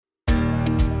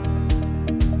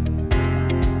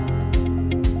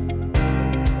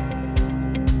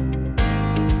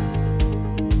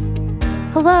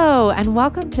Hello, and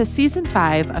welcome to Season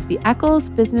 5 of the Eccles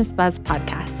Business Buzz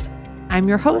podcast. I'm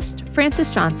your host,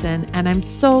 Frances Johnson, and I'm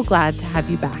so glad to have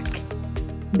you back.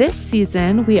 This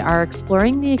season, we are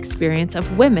exploring the experience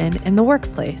of women in the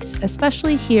workplace,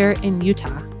 especially here in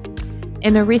Utah.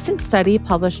 In a recent study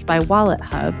published by Wallet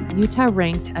Hub, Utah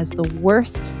ranked as the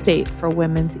worst state for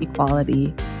women's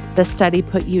equality. The study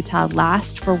put Utah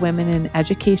last for women in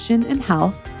education and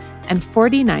health, and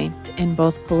 49th in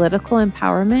both political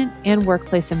empowerment and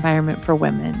workplace environment for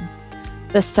women.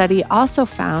 The study also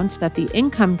found that the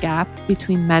income gap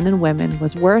between men and women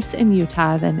was worse in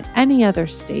Utah than any other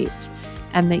state,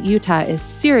 and that Utah is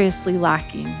seriously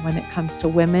lacking when it comes to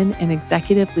women in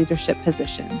executive leadership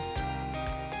positions.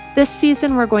 This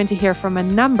season, we're going to hear from a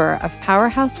number of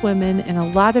powerhouse women in a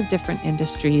lot of different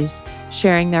industries,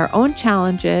 sharing their own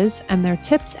challenges and their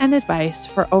tips and advice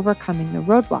for overcoming the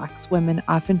roadblocks women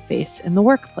often face in the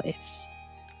workplace.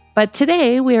 But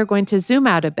today, we are going to zoom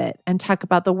out a bit and talk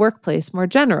about the workplace more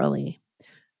generally.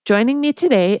 Joining me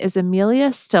today is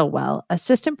Amelia Stillwell,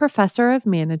 Assistant Professor of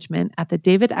Management at the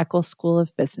David Eccles School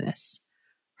of Business.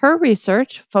 Her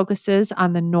research focuses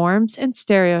on the norms and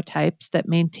stereotypes that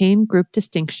maintain group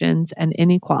distinctions and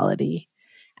inequality.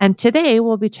 And today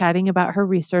we'll be chatting about her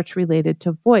research related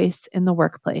to voice in the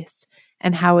workplace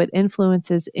and how it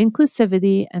influences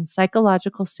inclusivity and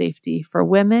psychological safety for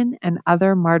women and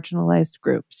other marginalized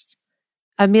groups.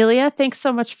 Amelia, thanks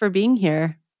so much for being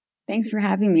here. Thanks for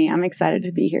having me. I'm excited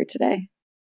to be here today.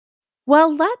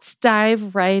 Well, let's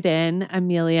dive right in,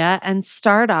 Amelia, and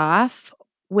start off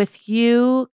with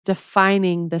you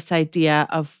defining this idea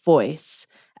of voice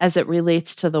as it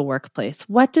relates to the workplace.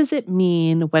 What does it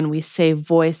mean when we say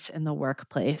voice in the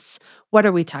workplace? What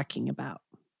are we talking about?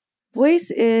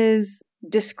 Voice is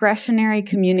discretionary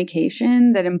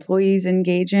communication that employees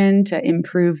engage in to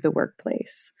improve the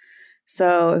workplace.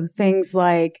 So things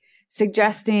like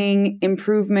suggesting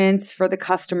improvements for the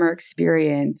customer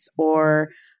experience or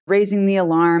raising the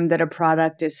alarm that a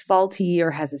product is faulty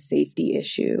or has a safety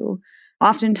issue.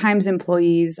 Oftentimes,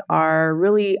 employees are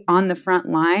really on the front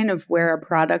line of where a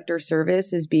product or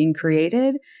service is being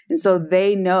created. And so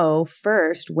they know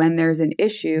first when there's an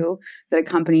issue that a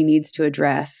company needs to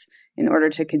address in order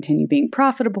to continue being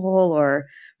profitable or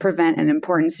prevent an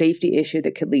important safety issue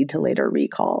that could lead to later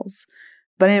recalls.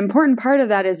 But an important part of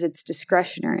that is it's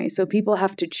discretionary. So people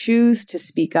have to choose to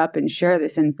speak up and share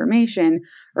this information,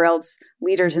 or else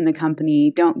leaders in the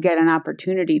company don't get an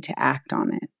opportunity to act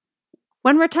on it.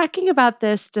 When we're talking about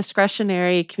this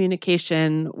discretionary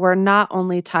communication, we're not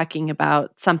only talking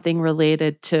about something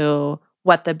related to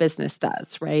what the business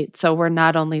does, right? So we're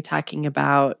not only talking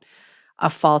about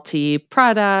a faulty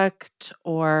product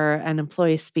or an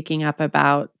employee speaking up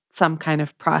about some kind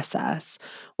of process.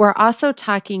 We're also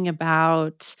talking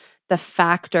about the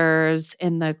factors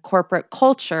in the corporate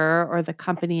culture or the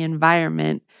company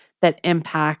environment that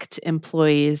impact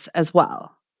employees as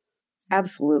well.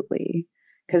 Absolutely.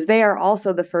 Because they are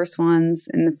also the first ones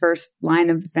in the first line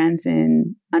of defense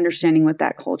in understanding what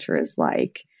that culture is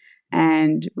like.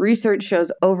 And research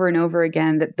shows over and over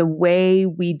again that the way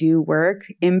we do work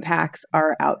impacts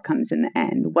our outcomes in the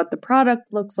end. What the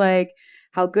product looks like,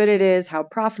 how good it is, how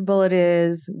profitable it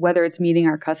is, whether it's meeting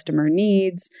our customer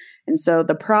needs. And so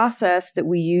the process that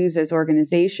we use as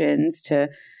organizations to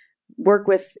work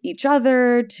with each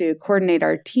other, to coordinate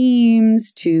our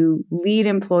teams, to lead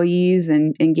employees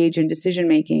and engage in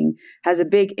decision-making has a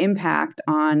big impact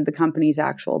on the company's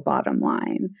actual bottom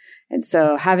line. And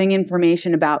so having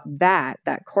information about that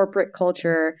corporate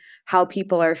culture, how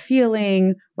people are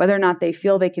feeling, whether or not they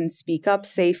feel they can speak up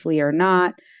safely or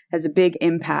not, has a big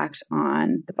impact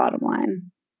on the bottom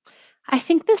line. I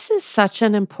think this is such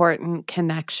an important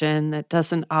connection that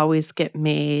doesn't always get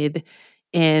made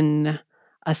in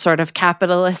a sort of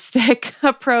capitalistic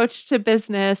approach to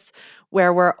business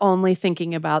where we're only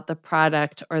thinking about the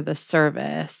product or the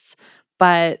service.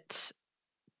 But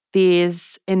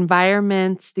these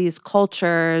environments, these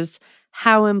cultures,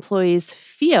 how employees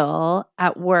feel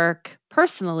at work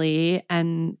personally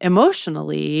and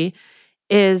emotionally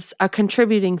is a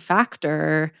contributing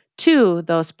factor to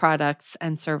those products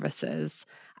and services.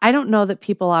 I don't know that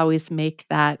people always make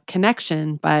that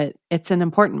connection, but it's an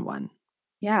important one.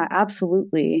 Yeah,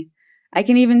 absolutely. I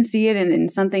can even see it in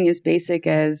something as basic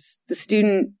as the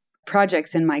student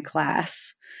projects in my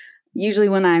class. Usually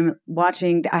when I'm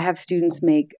watching, I have students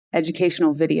make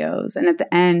educational videos. And at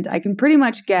the end, I can pretty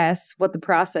much guess what the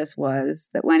process was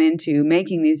that went into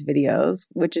making these videos,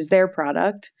 which is their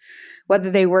product, whether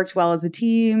they worked well as a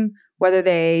team, whether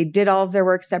they did all of their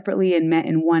work separately and met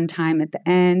in one time at the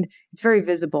end. It's very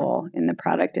visible in the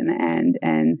product in the end.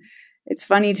 And it's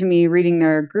funny to me reading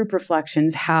their group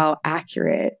reflections how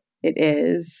accurate it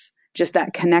is, just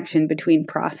that connection between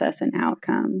process and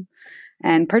outcome.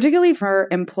 And particularly for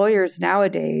employers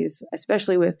nowadays,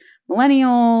 especially with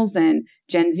millennials and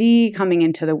Gen Z coming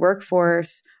into the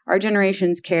workforce, our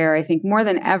generations care, I think, more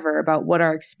than ever about what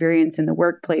our experience in the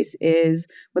workplace is,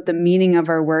 what the meaning of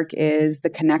our work is, the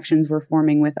connections we're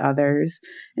forming with others.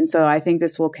 And so I think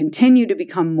this will continue to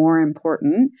become more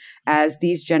important as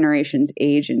these generations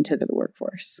age into the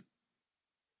workforce.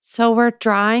 So we're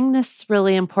drawing this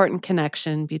really important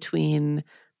connection between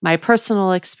my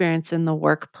personal experience in the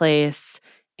workplace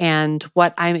and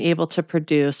what I'm able to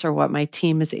produce or what my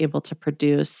team is able to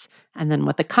produce, and then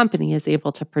what the company is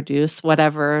able to produce,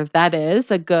 whatever that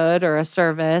is, a good or a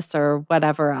service or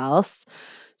whatever else.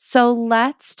 So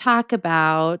let's talk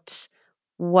about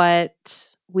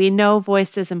what we know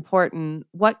voice is important.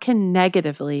 What can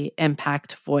negatively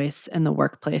impact voice in the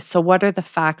workplace? So what are the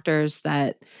factors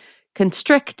that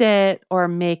constrict it or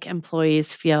make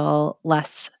employees feel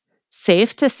less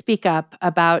safe to speak up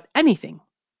about anything?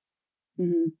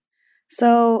 Mm-hmm.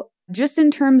 So just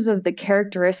in terms of the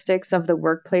characteristics of the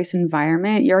workplace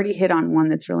environment, you already hit on one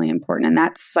that's really important, and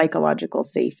that's psychological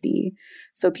safety.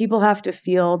 So people have to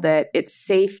feel that it's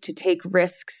safe to take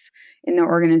risks in their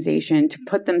organization, to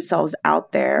put themselves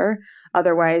out there.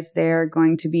 Otherwise, they're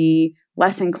going to be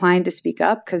less inclined to speak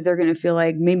up because they're going to feel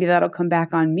like maybe that'll come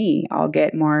back on me. I'll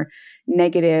get more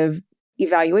negative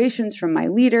evaluations from my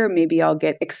leader. Maybe I'll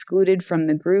get excluded from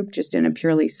the group just in a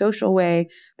purely social way.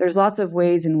 There's lots of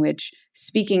ways in which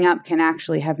speaking up can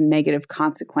actually have negative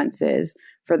consequences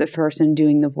for the person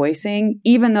doing the voicing,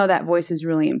 even though that voice is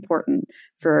really important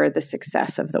for the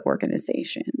success of the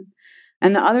organization.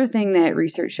 And the other thing that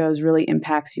research shows really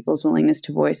impacts people's willingness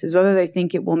to voice is whether they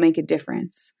think it will make a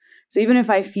difference. So even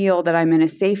if I feel that I'm in a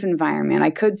safe environment,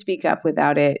 I could speak up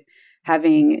without it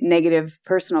having negative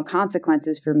personal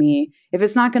consequences for me. If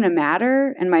it's not going to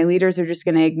matter and my leaders are just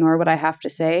going to ignore what I have to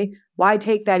say, why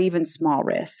take that even small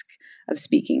risk of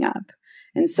speaking up?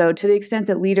 And so to the extent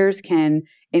that leaders can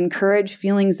encourage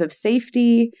feelings of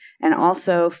safety and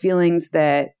also feelings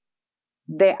that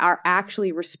they are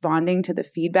actually responding to the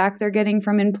feedback they're getting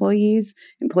from employees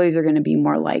are going to be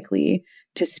more likely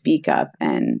to speak up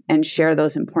and share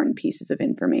those important pieces of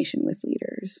information with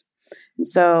leaders. And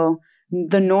so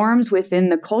the norms within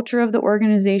the culture of the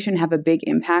organization have a big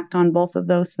impact on both of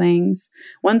those things.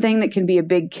 One thing that can be a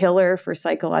big killer for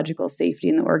psychological safety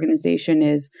in the organization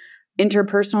is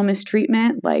interpersonal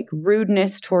mistreatment, like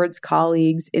rudeness towards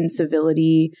colleagues,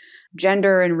 incivility,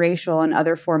 gender and racial and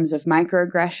other forms of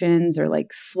microaggressions, or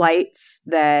like slights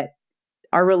that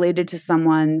are related to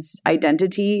someone's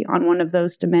identity on one of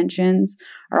those dimensions,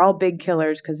 are all big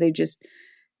killers because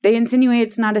they insinuate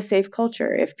it's not a safe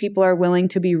culture. If people are willing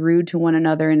to be rude to one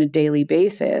another on a daily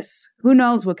basis, who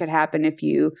knows what could happen if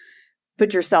you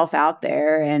put yourself out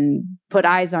there and put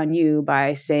eyes on you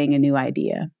by saying a new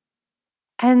idea.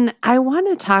 And I want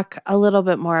to talk a little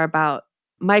bit more about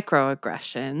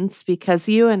microaggressions because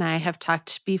you and I have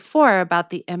talked before about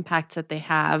the impact that they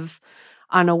have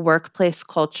on a workplace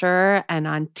culture and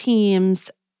on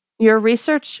teams. Your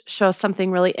research shows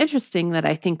something really interesting that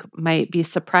I think might be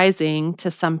surprising to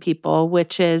some people,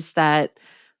 which is that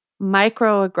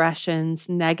microaggressions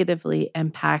negatively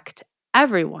impact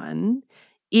everyone,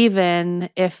 even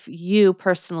if you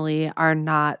personally are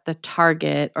not the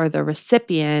target or the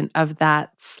recipient of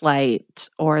that slight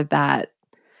or that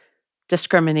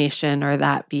discrimination or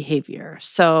that behavior.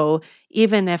 So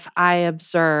even if I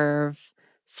observe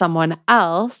someone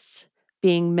else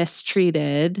being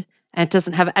mistreated, and it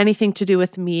doesn't have anything to do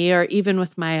with me or even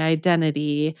with my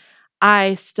identity,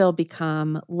 I still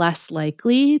become less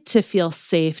likely to feel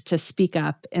safe to speak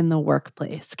up in the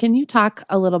workplace. Can you talk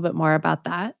a little bit more about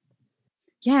that?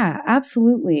 Yeah,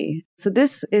 absolutely. So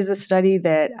this is a study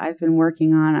that I've been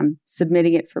working on. I'm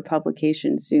submitting it for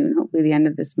publication soon, hopefully the end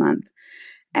of this month.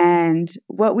 And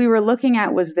what we were looking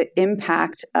at was the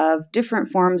impact of different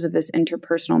forms of this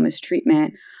interpersonal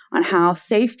mistreatment on how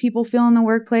safe people feel in the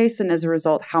workplace, and as a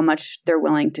result, how much they're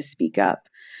willing to speak up.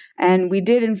 And we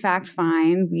did, in fact,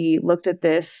 we looked at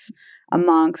this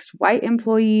amongst white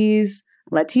employees,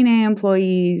 Latina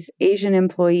employees, Asian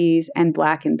employees, and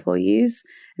Black employees.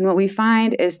 And what we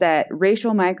find is that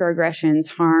racial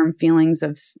microaggressions harm feelings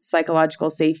of psychological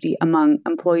safety among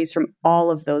employees from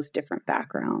all of those different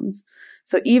backgrounds.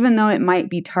 So even though it might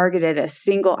be targeted at a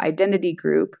single identity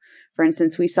group, for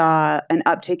instance, we saw an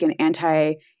uptick in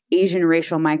anti-Asian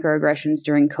racial microaggressions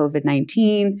during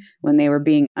COVID-19 when they were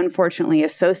being unfortunately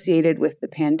associated with the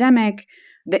pandemic,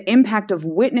 the impact of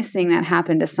witnessing that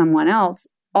happen to someone else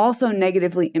also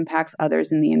negatively impacts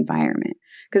others in the environment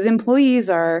because employees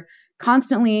are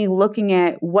constantly looking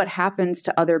at what happens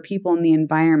to other people in the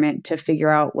environment to figure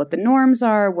out what the norms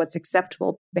are, what's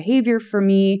acceptable behavior for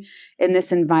me in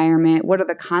this environment, what are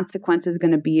the consequences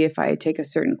going to be if I take a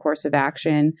certain course of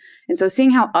action. And so seeing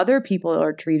how other people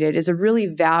are treated is a really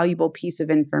valuable piece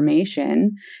of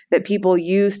information that people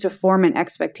use to form an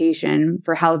expectation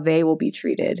for how they will be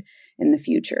treated in the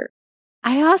future.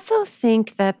 I also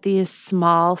think that these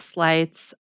small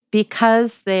slights,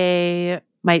 because they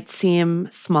might seem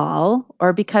small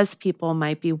or because people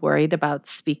might be worried about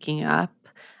speaking up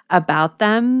about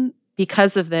them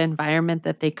because of the environment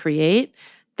that they create,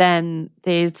 then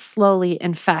they slowly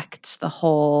infect the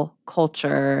whole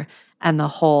culture and the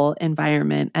whole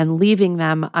environment, and leaving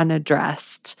them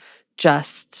unaddressed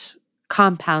just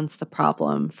compounds the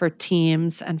problem for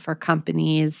teams and for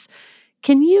companies.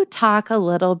 Can you talk a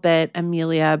little bit,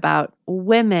 Amelia, about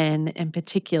women in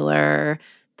particular,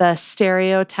 the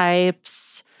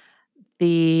stereotypes,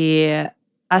 the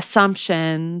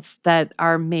assumptions that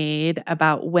are made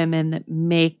about women that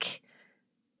make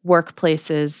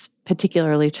workplaces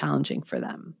particularly challenging for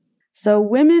them? So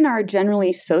women are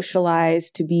generally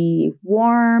socialized to be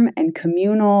warm and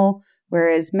communal,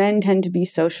 whereas men tend to be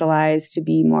socialized to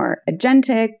be more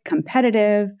agentic,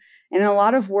 competitive. And in a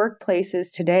lot of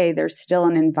workplaces today, there's still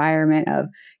an environment of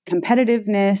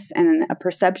competitiveness and a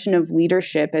perception of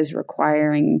leadership as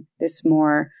requiring this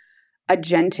more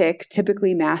agentic,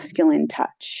 typically masculine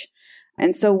touch.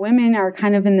 And so women are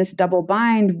kind of in this double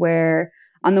bind where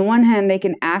on the one hand, they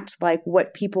can act like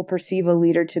what people perceive a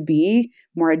leader to be,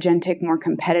 more agentic, more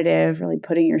competitive, really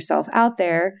putting yourself out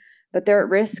there, but they're at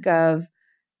risk of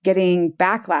getting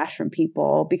backlash from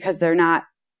people because they're not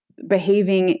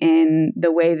behaving in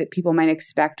the way that people might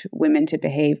expect women to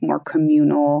behave, more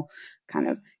communal, kind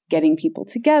of getting people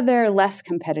together, less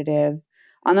competitive.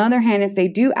 On the other hand, if they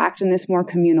do act in this more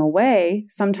communal way,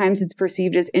 sometimes it's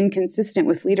perceived as inconsistent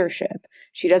with leadership.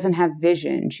 She doesn't have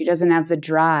vision. She doesn't have the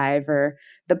drive or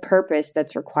the purpose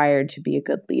that's required to be a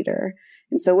good leader.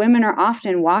 And so women are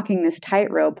often walking this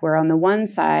tightrope where on the one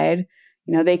side,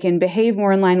 they can behave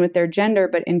more in line with their gender,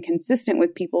 but inconsistent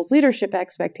with people's leadership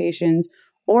expectations,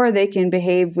 or they can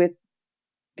behave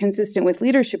consistent with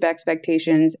leadership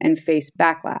expectations and face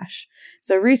backlash.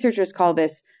 So researchers call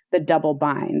this the double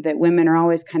bind, that women are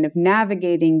always kind of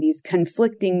navigating these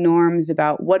conflicting norms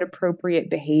about what appropriate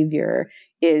behavior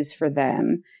is for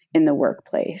them in the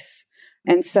workplace.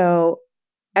 And so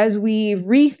as we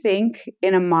rethink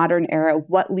in a modern era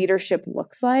what leadership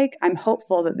looks like, I'm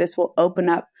hopeful that this will open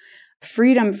up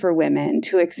freedom for women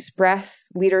to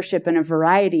express leadership in a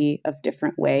variety of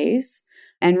different ways.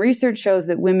 And research shows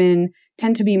that women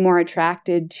tend to be more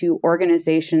attracted to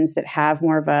organizations that have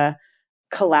more of a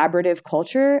collaborative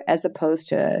culture as opposed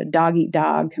to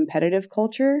dog-eat-dog competitive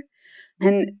culture.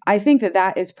 And I think that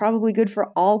that is probably good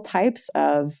for all types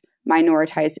of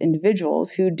minoritized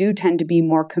individuals who do tend to be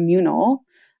more communal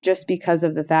just because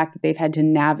of the fact that they've had to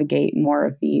navigate more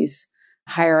of these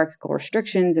hierarchical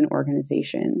restrictions in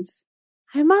organizations.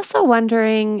 I'm also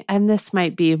wondering, and this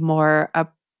might be more a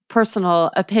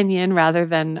personal opinion rather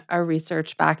than a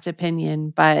research-backed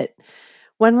opinion, but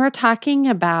when we're talking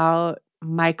about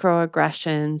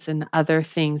microaggressions and other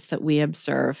things that we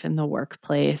observe in the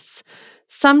workplace,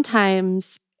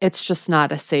 sometimes it's just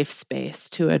not a safe space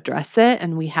to address it,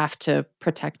 and we have to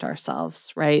protect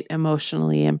ourselves, right?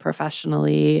 Emotionally and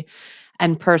professionally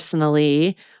and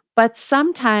personally. But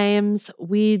sometimes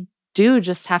we do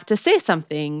just have to say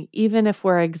something, even if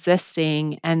we're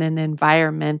existing in an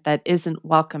environment that isn't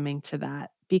welcoming to that.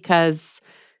 Because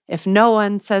if no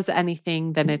one says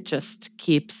anything, then it just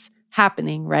keeps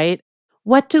happening, right?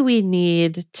 What do we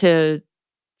need to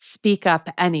speak up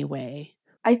anyway?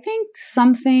 I think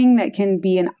something that can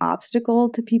be an obstacle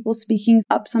to people speaking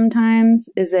up sometimes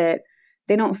is that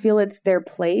they don't feel it's their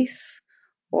place,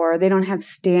 or they don't have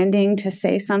standing to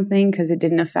say something because it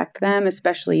didn't affect them,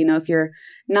 especially, if you're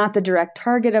not the direct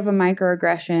target of a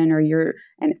microaggression or you're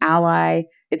an ally,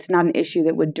 it's not an issue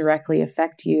that would directly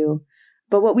affect you.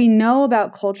 But what we know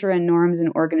about culture and norms in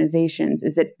organizations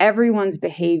is that everyone's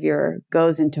behavior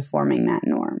goes into forming that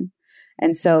norm.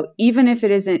 And so even if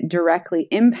it isn't directly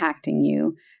impacting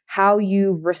you, how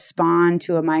you respond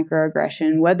to a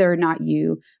microaggression, whether or not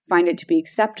you find it to be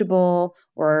acceptable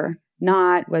or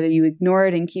not, whether you ignore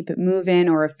it and keep it moving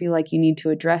or feel like you need to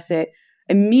address it,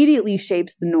 immediately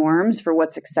shapes the norms for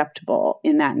what's acceptable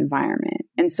in that environment.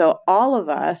 And so all of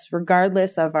us,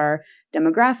 regardless of our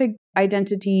demographic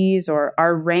identities or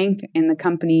our rank in the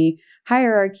company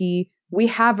hierarchy, we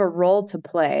have a role to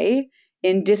play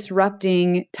in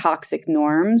disrupting toxic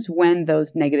norms when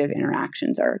those negative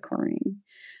interactions are occurring.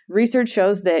 research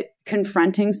shows that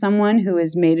confronting someone who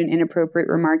has made an inappropriate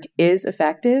remark is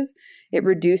effective. It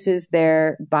reduces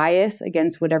their bias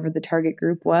against whatever the target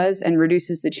group was and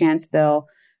reduces the chance they'll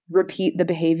repeat the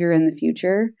behavior in the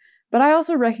future. But I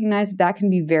also recognize that can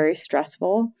be very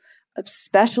stressful,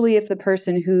 especially if the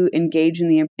person who engaged in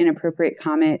the inappropriate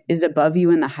comment is above you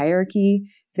in the hierarchy.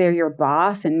 They're your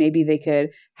boss, and maybe they could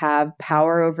have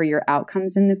power over your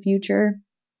outcomes in the future.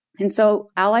 And so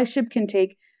allyship can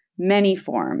take many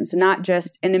forms, not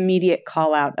just an immediate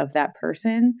call out of that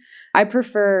person. I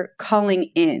prefer calling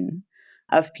in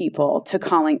of people to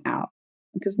calling out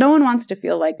because no one wants to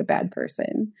feel like a bad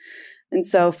person. And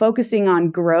so focusing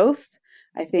on growth,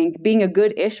 I think being a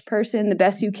good-ish person, the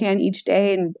best you can each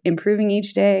day and improving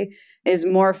each day is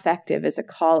more effective as a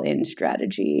call-in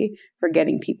strategy for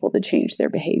getting people to change their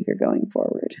behavior going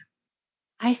forward.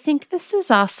 I think this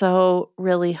is also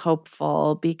really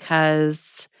hopeful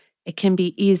because it can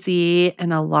be easy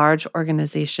in a large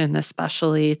organization,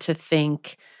 especially, to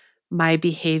think my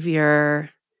behavior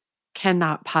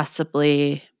cannot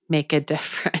possibly make a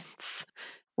difference.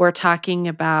 We're talking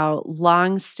about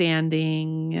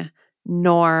long-standing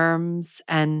norms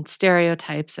and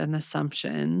stereotypes and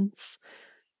assumptions.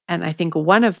 And I think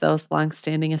one of those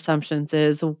long-standing assumptions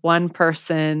is one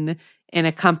person in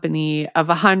a company of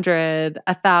 100,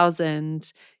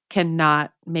 1,000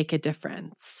 cannot make a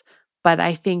difference. But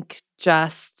I think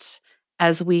just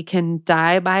as we can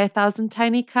die by 1,000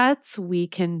 tiny cuts, we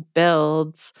can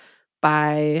build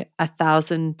by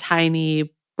 1,000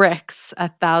 tiny bricks,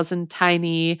 1,000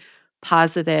 tiny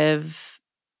positive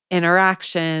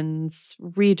interactions,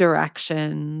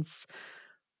 redirections.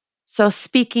 So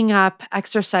speaking up,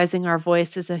 exercising our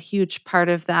voice is a huge part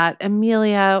of that.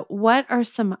 Amelia, what are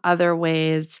some other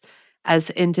ways as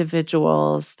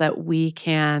individuals that we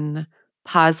can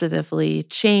positively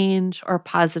change or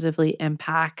positively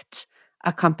impact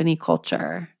a company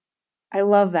culture? I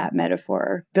love that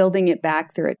metaphor, building it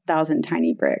back through 1,000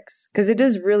 tiny bricks, because it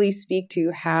does really speak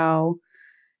to how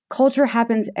culture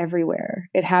happens everywhere.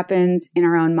 It happens in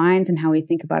our own minds and how we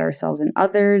think about ourselves and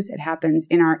others. It happens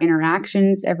in our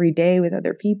interactions every day with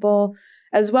other people,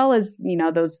 as well as,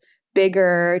 those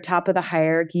bigger, top of the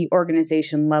hierarchy,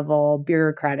 organization level,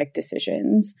 bureaucratic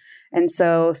decisions. And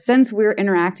so since we're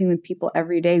interacting with people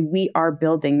every day, we are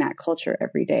building that culture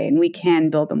every day, and we can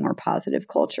build a more positive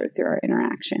culture through our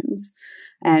interactions.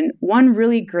 And one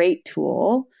really great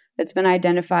tool that's been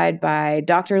identified by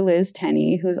Dr. Liz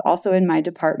Tenney, who's also in my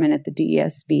department at the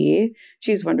DESB,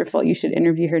 she's wonderful, you should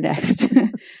interview her next,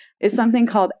 is something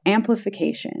called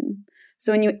amplification.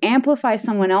 So when you amplify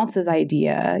someone else's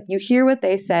idea, you hear what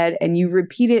they said and you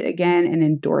repeat it again and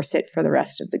endorse it for the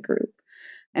rest of the group.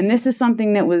 And this is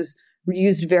something that was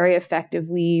used very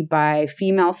effectively by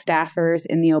female staffers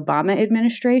in the Obama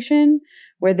administration,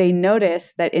 where they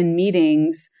noticed that in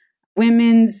meetings,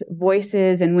 women's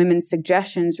voices and women's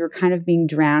suggestions were kind of being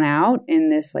drowned out in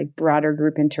this broader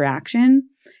group interaction.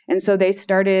 And so they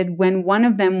started, when one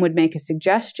of them would make a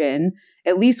suggestion,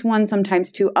 at least one,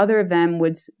 sometimes two other of them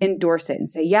would endorse it and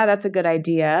say, yeah, that's a good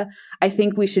idea. I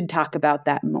think we should talk about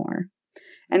that more.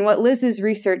 And what Liz's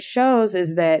research shows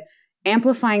is that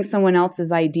amplifying someone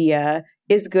else's idea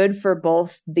is good for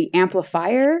both the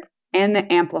amplifier and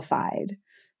the amplified.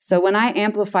 So when I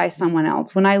amplify someone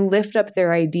else, when I lift up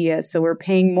their ideas, so we're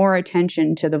paying more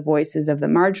attention to the voices of the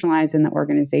marginalized in the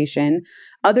organization,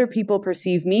 other people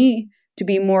perceive me to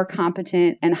be more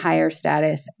competent and higher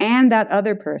status, and that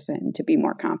other person to be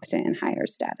more competent and higher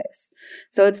status.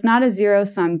 So it's not a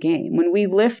zero-sum game. When we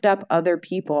lift up other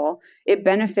people, it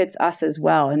benefits us as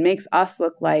well and makes us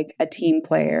look like a team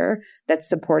player that's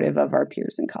supportive of our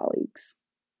peers and colleagues.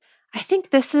 I think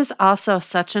this is also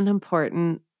such an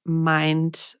important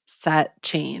mindset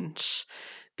change,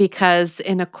 because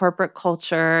in a corporate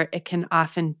culture, it can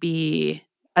often be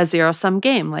a zero-sum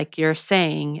game, like you're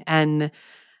saying. And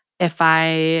if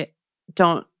I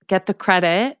don't get the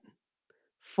credit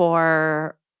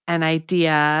for an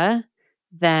idea,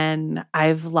 then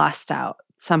I've lost out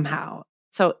somehow.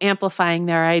 So amplifying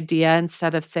their idea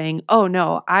instead of saying, oh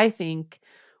no, I think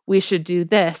we should do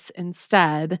this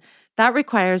instead, that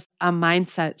requires a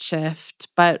mindset shift.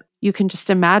 But you can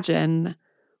just imagine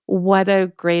what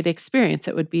a great experience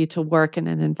it would be to work in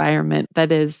an environment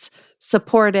that is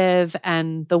supportive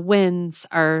and the wins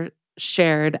are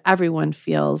shared. Everyone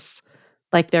feels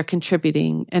like they're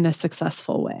contributing in a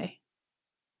successful way.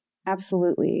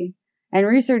 Absolutely. And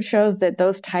research shows that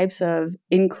those types of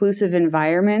inclusive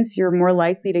environments, you're more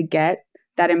likely to get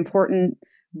that important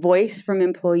voice from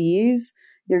employees.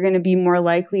 You're going to be more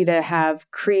likely to have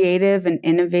creative and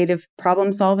innovative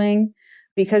problem solving.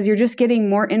 because you're just getting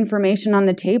more information on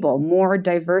the table, more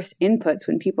diverse inputs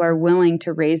when people are willing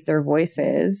to raise their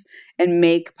voices and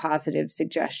make positive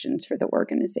suggestions for the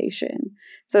organization.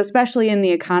 So especially in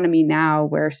the economy now,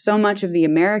 where so much of the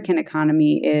American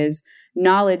economy is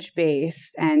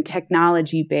knowledge-based and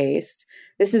technology-based,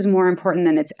 this is more important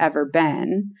than it's ever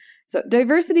been. So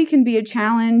diversity can be a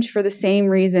challenge for the same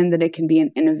reason that it can be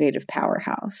an innovative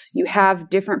powerhouse. You have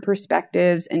different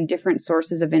perspectives and different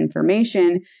sources of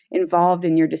information involved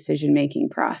in your decision-making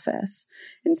process.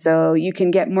 And so you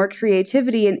can get more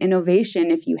creativity and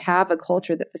innovation if you have a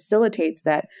culture that facilitates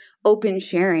that open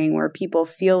sharing where people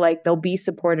feel like they'll be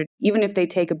supported, even if they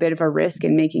take a bit of a risk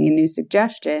in making a new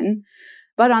suggestion.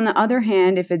 But on the other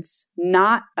hand, if it's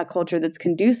not a culture that's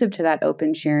conducive to that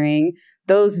open sharing,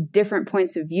 those different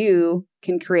points of view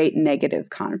can create negative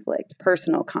conflict,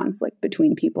 personal conflict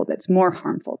between people that's more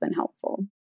harmful than helpful.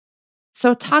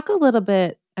 So talk a little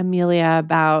bit, Amelia,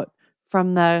 about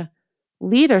from the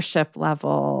leadership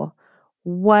level,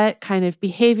 what kind of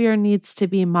behavior needs to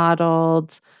be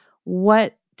modeled?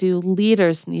 What do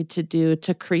leaders need to do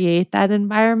to create that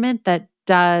environment that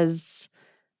does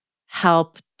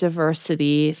help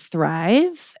diversity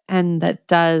thrive and that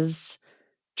does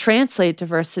translate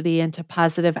diversity into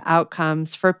positive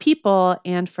outcomes for people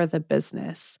and for the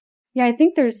business? Yeah, I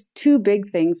think there's two big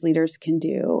things leaders can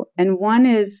do. And one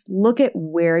is look at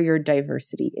where your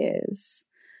diversity is.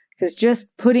 Because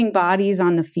just putting bodies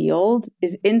on the field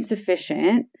is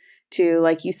insufficient to,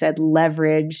 like you said,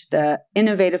 leverage the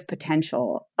innovative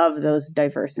potential of those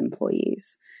diverse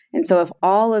employees. And so if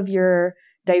all of your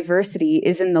diversity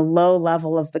is in the low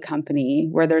level of the company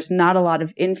where there's not a lot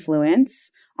of influence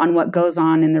on what goes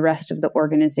on in the rest of the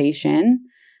organization,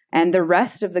 and the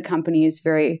rest of the company is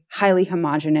very highly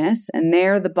homogenous, and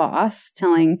they're the boss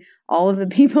telling all of the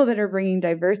people that are bringing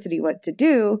diversity what to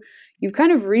do, you've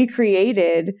kind of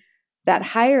recreated that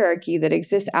hierarchy that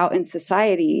exists out in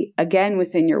society, again,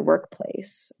 within your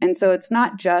workplace. And so it's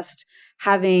not just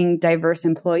having diverse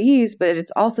employees, but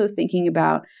it's also thinking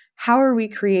about how are we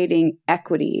creating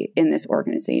equity in this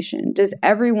organization? Does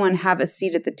everyone have a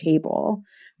seat at the table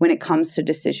when it comes to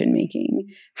decision making?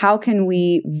 How can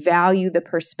we value the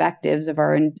perspectives of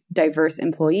our diverse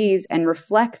employees and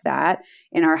reflect that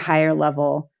in our higher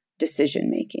level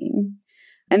decision making?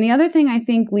 And the other thing I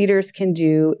think leaders can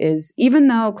do is, even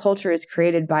though culture is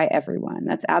created by everyone,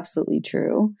 that's absolutely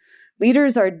true,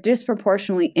 leaders are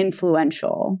disproportionately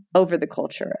influential over the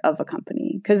culture of a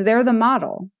company because they're the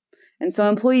model. And so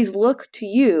employees look to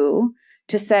you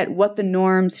to set what the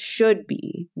norms should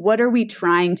be. What are we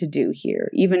trying to do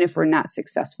here, even if we're not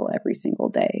successful every single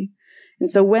day? And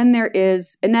so when there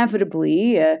is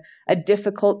inevitably a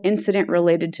difficult incident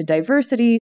related to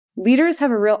diversity, leaders have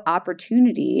a real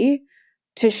opportunity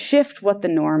to shift what the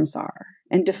norms are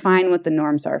and define what the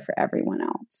norms are for everyone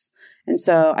else. And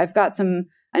so I've got some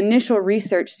initial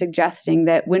research suggesting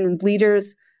that when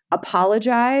leaders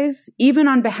apologize, even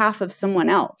on behalf of someone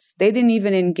else, they didn't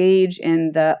even engage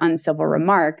in the uncivil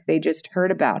remark, they just heard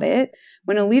about it.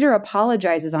 When a leader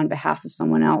apologizes on behalf of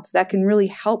someone else, that can really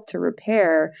help to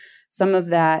repair some of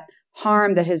that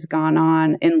harm that has gone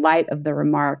on in light of the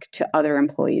remark to other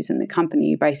employees in the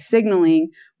company by signaling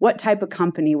what type of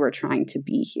company we're trying to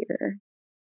be here.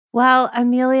 Well,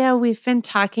 Amelia, we've been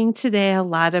talking today a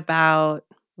lot about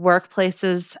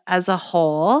workplaces as a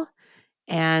whole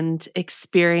and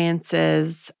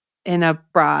experiences in a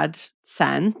broad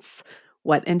sense,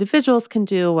 what individuals can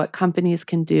do, what companies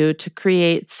can do to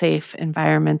create safe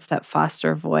environments that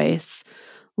foster voice.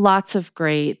 Lots of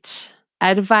great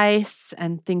advice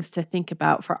and things to think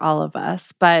about for all of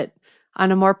us. But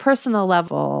on a more personal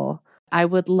level, I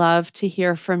would love to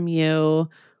hear from you.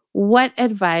 What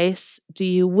advice do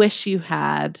you wish you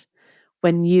had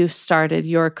when you started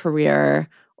your career?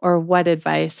 Or what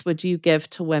advice would you give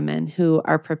to women who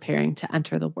are preparing to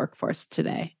enter the workforce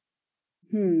today?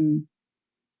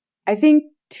 I think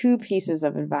two pieces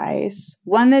of advice,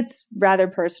 one that's rather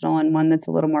personal and one that's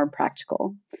a little more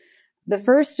practical. The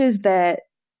first is that,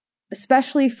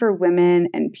 especially for women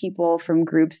and people from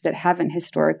groups that haven't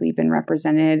historically been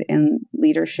represented in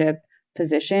leadership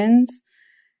positions,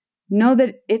 know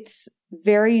that it's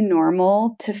very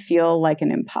normal to feel like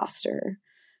an imposter,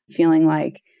 feeling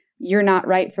like you're not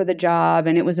right for the job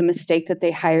and it was a mistake that they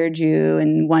hired you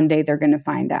and one day they're going to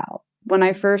find out. When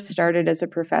I first started as a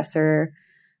professor,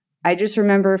 I just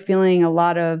remember feeling a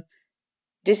lot of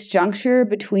disjuncture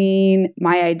between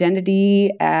my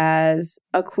identity as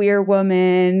a queer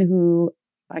woman who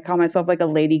I call myself like a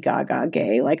Lady Gaga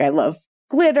gay. Like I love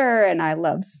glitter and I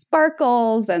love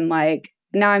sparkles and like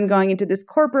now I'm going into this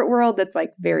corporate world that's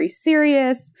like very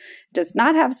serious, does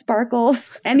not have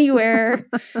sparkles anywhere.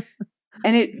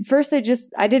 And at first I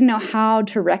didn't know how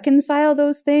to reconcile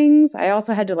those things. I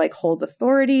also had to hold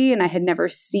authority, and I had never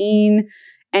seen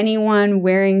anyone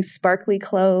wearing sparkly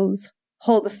clothes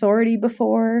hold authority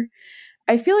before.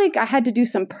 I feel like I had to do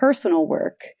some personal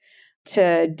work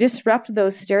to disrupt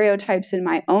those stereotypes in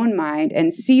my own mind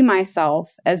and see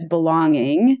myself as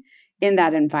belonging in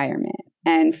that environment.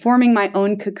 And forming my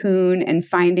own cocoon and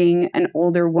finding an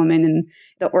older woman in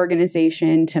the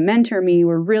organization to mentor me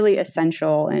were really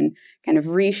essential in kind of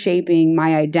reshaping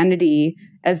my identity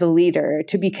as a leader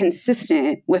to be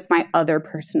consistent with my other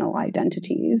personal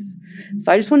identities.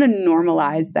 So I just want to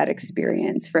normalize that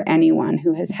experience for anyone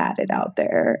who has had it out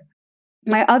there.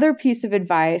 My other piece of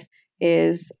advice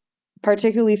is,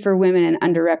 particularly for women and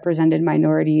underrepresented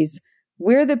minorities,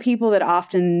 we're the people that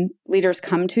often leaders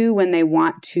come to when they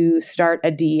want to start a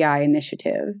DEI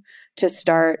initiative, to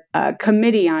start a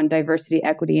committee on diversity,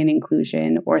 equity, and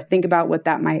inclusion, or think about what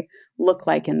that might look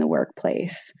like in the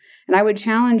workplace. And I would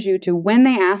challenge you to, when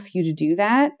they ask you to do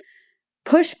that,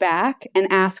 push back and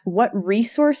ask what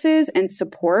resources and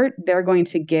support they're going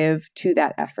to give to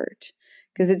that effort.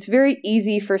 Because it's very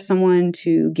easy for someone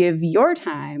to give your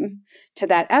time to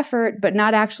that effort, but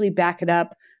not actually back it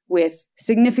up with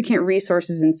significant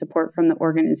resources and support from the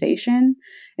organization.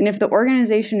 And if the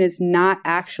organization is not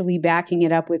actually backing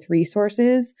it up with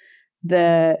resources,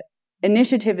 the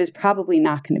initiative is probably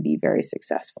not going to be very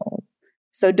successful.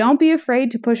 So don't be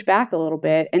afraid to push back a little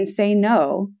bit and say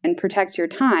no and protect your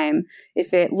time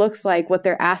if it looks like what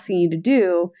they're asking you to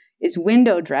do is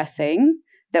window dressing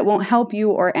that won't help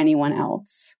you or anyone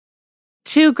else.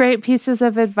 2 great pieces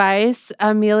of advice.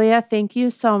 Amelia, thank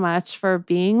you so much for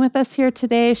being with us here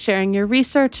today, sharing your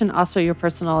research and also your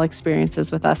personal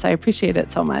experiences with us. I appreciate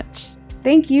it so much.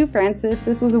 Thank you, Frances.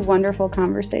 This was a wonderful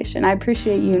conversation. I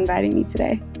appreciate you inviting me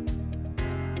today.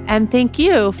 And thank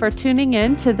you for tuning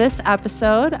in to this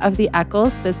episode of the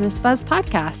Eccles Business Buzz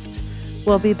podcast.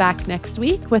 We'll be back next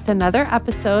week with another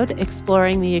episode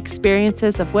exploring the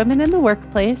experiences of women in the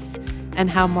workplace and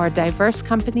how more diverse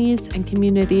companies and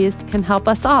communities can help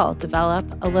us all develop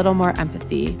a little more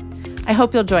empathy. I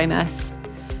hope you'll join us.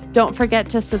 Don't forget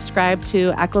to subscribe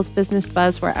to Eccles Business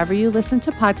Buzz wherever you listen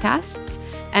to podcasts,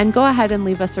 and go ahead and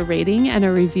leave us a rating and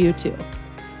a review too.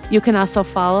 You can also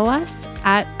follow us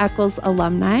at Eccles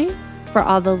Alumni for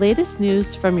all the latest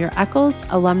news from your Eccles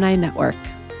Alumni Network.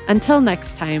 Until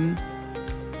next time,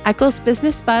 Eccles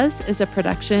Business Buzz is a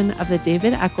production of the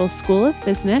David Eccles School of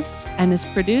Business and is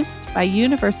produced by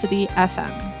University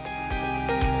FM.